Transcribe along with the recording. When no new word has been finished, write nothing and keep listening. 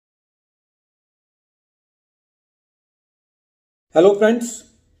Hello friends,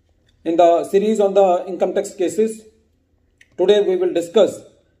 in the series on the income tax cases, today we will discuss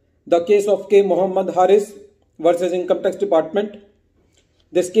the case of K. Mohammed Haris versus Income Tax Department.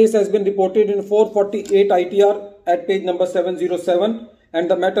 This case has been reported in 448 ITR at page number 707 and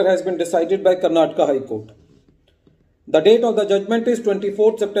the matter has been decided by Karnataka High Court. The date of the judgment is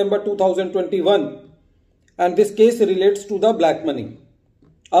 24th September 2021 and this case relates to the black money.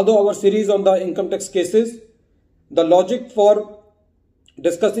 Although our series on the income tax cases, the logic for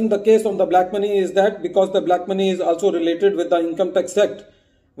discussing the case on the black money is that because the black money is also related with the Income Tax Act,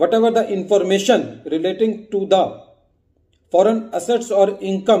 whatever the information relating to the foreign assets or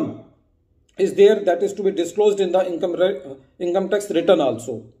income is there, that is to be disclosed in the income tax return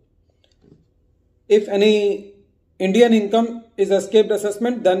also. If any Indian income is escaped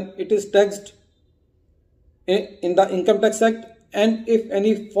assessment, then it is taxed in the Income Tax Act, and if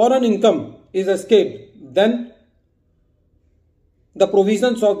any foreign income is escaped, then the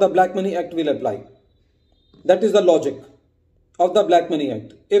provisions of the Black Money Act will apply. That is the logic of the Black Money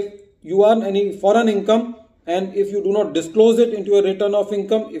Act. If you earn any foreign income and if you do not disclose it into your return of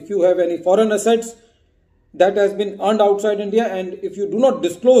income, if you have any foreign assets that has been earned outside India and if you do not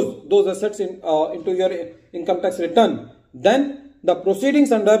disclose those assets into your income tax return, then the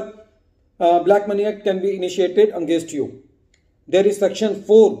proceedings under Black Money Act can be initiated against you. There is section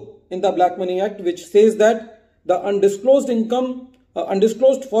 4 in the Black Money Act which says that the undisclosed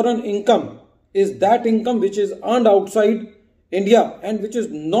foreign income is that income which is earned outside India and which is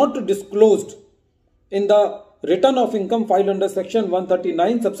not disclosed in the return of income filed under section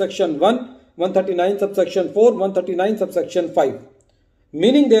 139 subsection 1, 139 subsection 4, 139 subsection 5.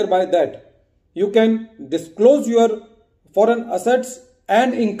 Meaning thereby that you can disclose your foreign assets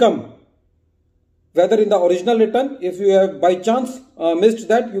and income whether in the original return. If you have by chance missed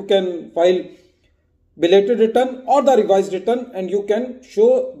that, you can file belated return or the revised return and you can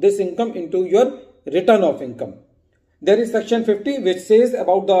show this income into your return of income. There is section 50 which says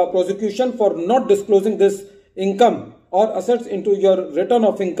about the prosecution for not disclosing this income or assets into your return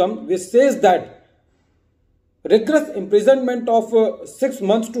of income, which says that rigorous imprisonment of 6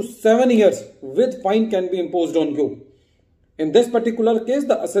 months to 7 years with fine can be imposed on you. In this particular case,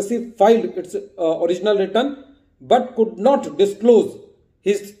 the assessee filed its original return but could not disclose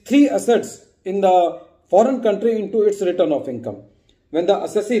his 3 assets in the foreign country into its return of income. When the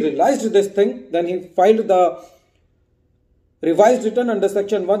assessee realized this thing, then he filed the revised return under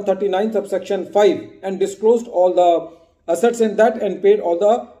section 139 subsection 5 and disclosed all the assets in that and paid all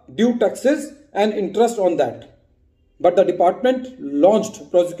the due taxes and interest on that. But the department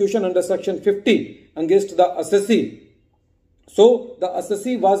launched prosecution under section 50 against the assessee. So the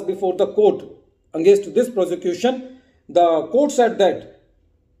assessee was before the court against this prosecution. The court said that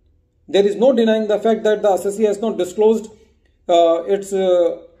there is no denying the fact that the assessee has not disclosed its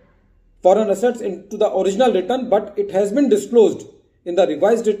foreign assets into the original return, but it has been disclosed in the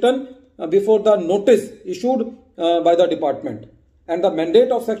revised return before the notice issued by the department. And the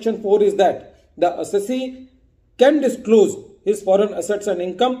mandate of section 4 is that the assessee can disclose his foreign assets and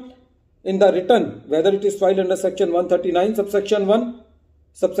income in the return, whether it is filed under section 139 subsection 1,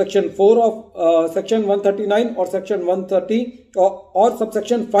 subsection 4 of section 139 or section 130 or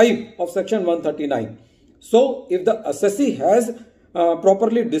subsection 5 of section 139. So if the assessee has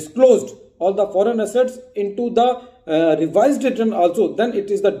properly disclosed all the foreign assets into the revised return also, then it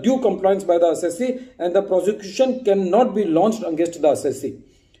is the due compliance by the assessee and the prosecution cannot be launched against the assessee.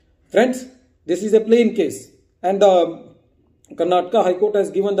 Friends, this is a plain case and the Karnataka High Court has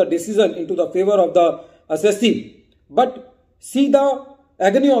given the decision into the favor of the assessee. But see the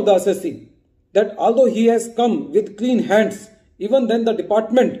agony of the assessee, that although he has come with clean hands, even then the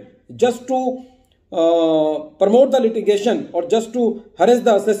department, just to promote the litigation or just to harass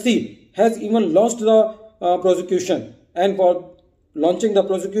the assessee, has even launched the prosecution. And for launching the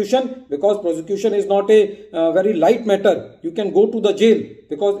prosecution, because prosecution is not a very light matter, you can go to the jail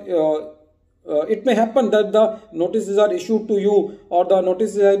because it may happen that the notices are issued to you or the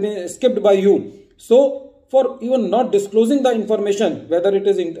notices have been skipped by you. So for even not disclosing the information, whether it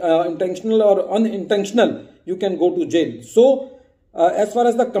is intentional or unintentional, you can go to jail. So as far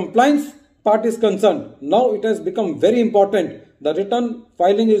as the compliance part is concerned, now it has become very important. The return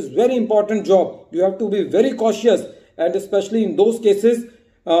filing is very important job. You have to be very cautious, and especially in those cases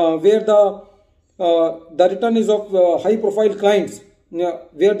where the return is of high profile clients,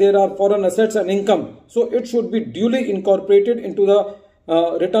 where there are foreign assets and income. So it should be duly incorporated into the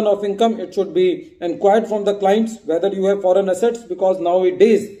return of income. It should be inquired from the clients whether you have foreign assets, because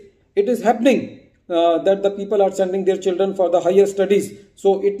nowadays it is happening that the people are sending their children for the higher studies.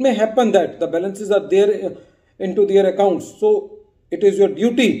 So it may happen that the balances are there into their accounts. So it is your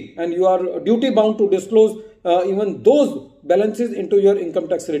duty and you are duty bound to disclose even those balances into your income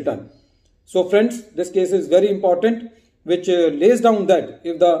tax return. So friends, this case is very important, which lays down that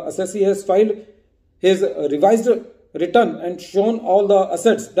if the assessee has filed his revised return and shown all the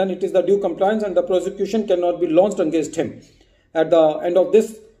assets, then it is the due compliance and the prosecution cannot be launched against him. At the end of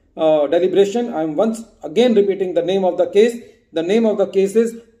this deliberation, I am once again repeating the name of the case. The name of the case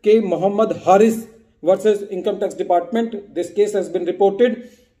is K. Mohammed Haris versus Income Tax Department. This case has been reported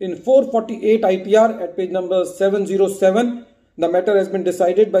in 448 ITR at page number 707. The matter has been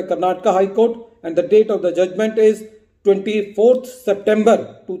decided by Karnataka High Court and the date of the judgment is 24th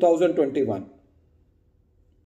September 2021.